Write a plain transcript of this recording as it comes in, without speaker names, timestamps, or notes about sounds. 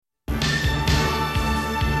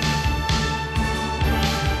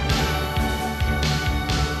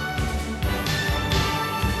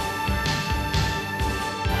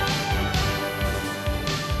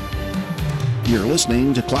You're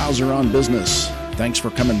listening to Clouser on Business. Thanks for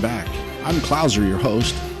coming back. I'm Clouser, your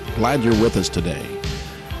host. Glad you're with us today.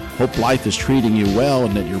 Hope life is treating you well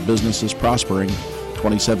and that your business is prospering.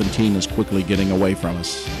 2017 is quickly getting away from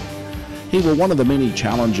us. Hey, well, one of the many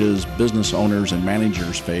challenges business owners and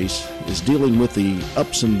managers face is dealing with the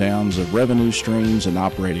ups and downs of revenue streams and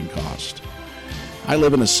operating cost. I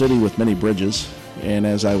live in a city with many bridges, and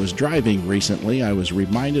as I was driving recently, I was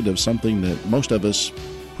reminded of something that most of us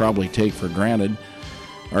probably take for granted,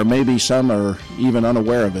 or maybe some are even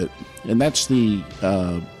unaware of it, and that's the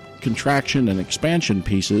contraction and expansion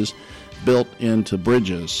pieces built into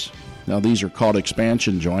bridges. Now, these are called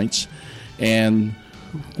expansion joints, and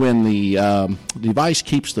when the device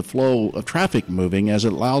keeps the flow of traffic moving, as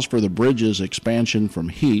it allows for the bridge's expansion from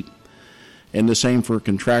heat, and the same for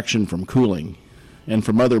contraction from cooling, and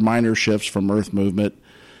from other minor shifts from earth movement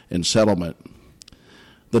and settlement.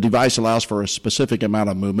 The device allows for a specific amount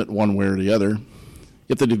of movement one way or the other.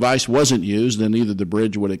 If the device wasn't used, then either the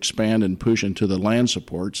bridge would expand and push into the land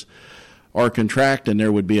supports, or contract and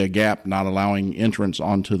there would be a gap not allowing entrance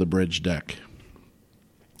onto the bridge deck.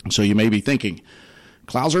 So you may be thinking,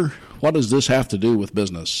 Clouser, what does this have to do with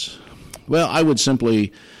business? Well, I would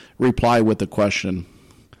simply reply with the question,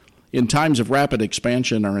 in times of rapid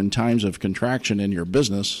expansion or in times of contraction in your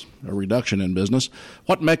business, a reduction in business,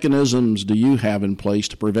 what mechanisms do you have in place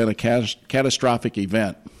to prevent a catastrophic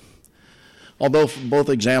event? Although both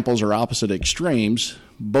examples are opposite extremes,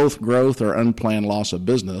 both growth or unplanned loss of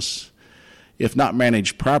business, if not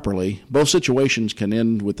managed properly, both situations can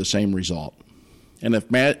end with the same result. And if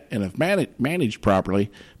managed properly,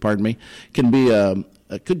 could be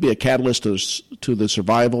a catalyst to the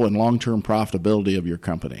survival and long-term profitability of your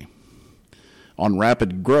company. On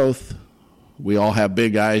rapid growth, we all have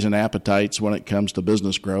big eyes and appetites when it comes to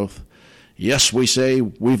business growth. Yes, we say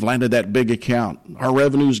we've landed that big account. Our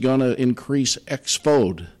revenue is going to increase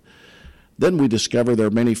X-fold. Then we discover there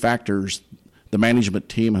are many factors the management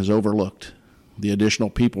team has overlooked. The additional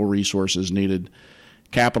people resources needed,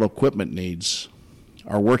 capital equipment needs.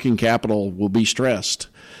 Our working capital will be stressed.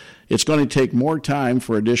 It's going to take more time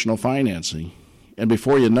for additional financing. And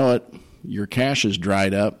before you know it, your cash is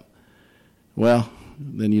dried up. Well,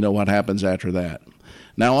 then you know what happens after that.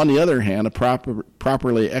 Now, on the other hand, a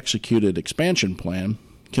properly executed expansion plan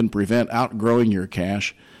can prevent outgrowing your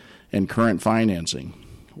cash and current financing.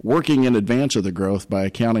 Working in advance of the growth by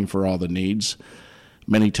accounting for all the needs,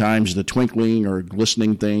 many times the twinkling or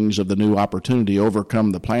glistening things of the new opportunity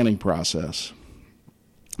overcome the planning process.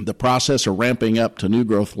 The process of ramping up to new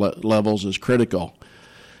growth levels is critical.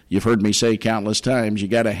 You've heard me say countless times, you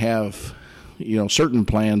got to have certain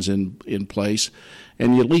plans in place,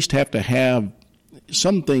 and you at least have to have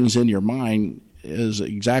some things in your mind is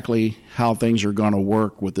exactly how things are going to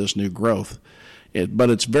work with this new growth.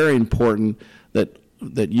 But it's very important that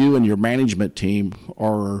you and your management team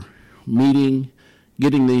are meeting,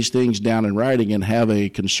 getting these things down in writing, and have a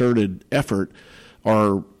concerted effort,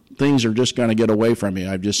 or things are just going to get away from you.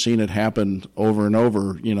 I've just seen it happen over and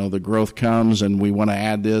over. The growth comes and we want to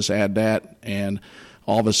add this, add that, and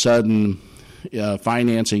all of a sudden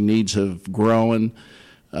financing needs have grown.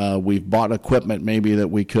 We've bought equipment maybe that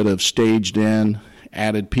we could have staged in,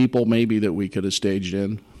 added people maybe that we could have staged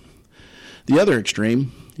in. The other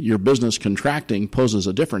extreme, your business contracting, poses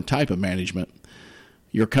a different type of management.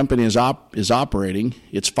 Your company is operating,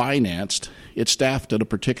 it's financed, it's staffed at a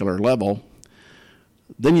particular level.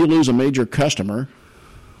 Then you lose a major customer,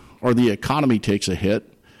 or the economy takes a hit,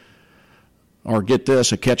 or get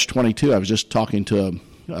this, a catch-22. I was just talking to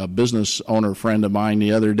a business owner friend of mine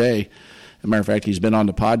the other day. As a matter of fact, he's been on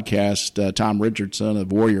the podcast, Tom Richardson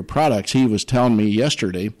of Warrior Products. He was telling me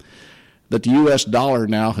yesterday that the U.S. dollar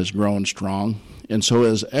now has grown strong, and so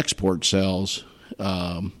his export sales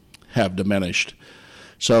have diminished.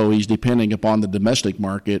 So he's depending upon the domestic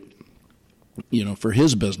market, for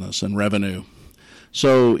his business and revenue.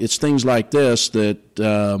 So it's things like this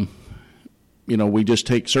that, we just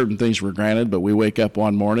take certain things for granted, but we wake up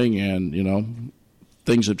one morning and,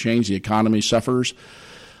 things have changed. The economy suffers.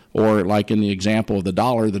 Or like in the example of the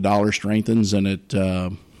dollar strengthens and it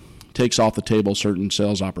takes off the table certain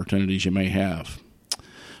sales opportunities you may have.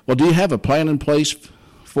 Well, do you have a plan in place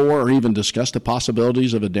for or even discuss the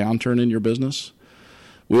possibilities of a downturn in your business?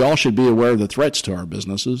 We all should be aware of the threats to our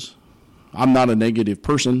businesses. I'm not a negative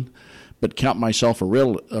person, but count myself a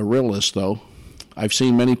realist, though. I've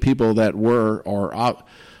seen many people that were or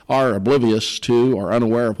are oblivious to or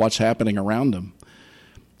unaware of what's happening around them.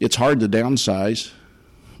 It's hard to downsize,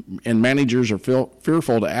 and managers are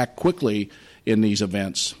fearful to act quickly in these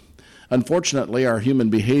events. Unfortunately, our human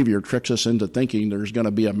behavior tricks us into thinking there's going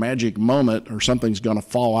to be a magic moment or something's going to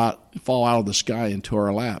fall out of the sky into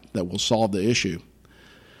our lap that will solve the issue.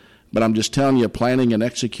 But I'm just telling you, planning and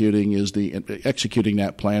executing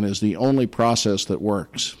that plan is the only process that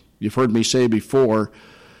works. You've heard me say before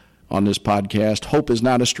on this podcast, hope is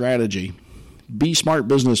not a strategy. Be smart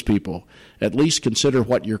business people. At least consider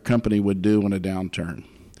what your company would do in a downturn.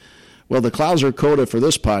 Well, the Clouser Coda for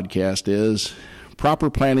this podcast is proper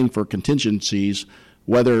planning for contingencies,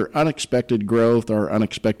 whether unexpected growth or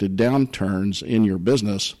unexpected downturns in your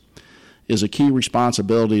business, is a key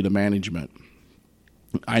responsibility to management.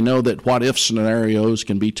 I know that what-if scenarios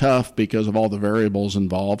can be tough because of all the variables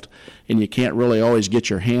involved, and you can't really always get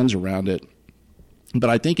your hands around it. But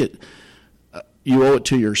I think you owe it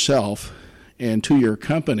to yourself and to your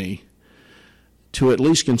company to at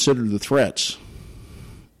least consider the threats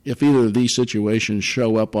if either of these situations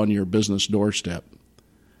show up on your business doorstep.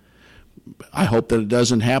 I hope that it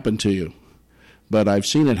doesn't happen to you, but I've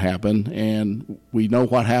seen it happen, and we know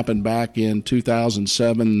what happened back in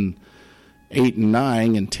 2007, 8, and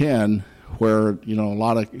 9, and 10, where a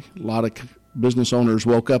lot of business owners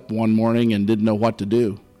woke up one morning and didn't know what to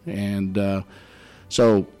do, and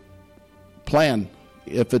so plan.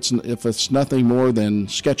 If it's nothing more than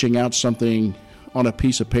sketching out something on a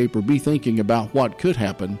piece of paper, be thinking about what could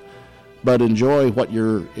happen, but enjoy what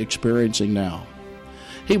you're experiencing now.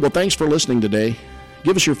 Hey, well, thanks for listening today.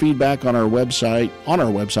 Give us your feedback on our website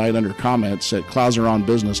under comments at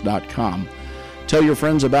clouseronbusiness.com. Tell your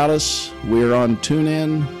friends about us. We're on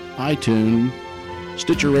TuneIn, iTunes,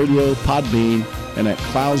 Stitcher Radio, Podbean, and at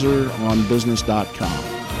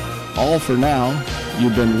clouseronbusiness.com. All for now.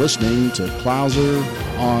 You've been listening to Clouser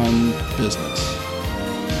on Business.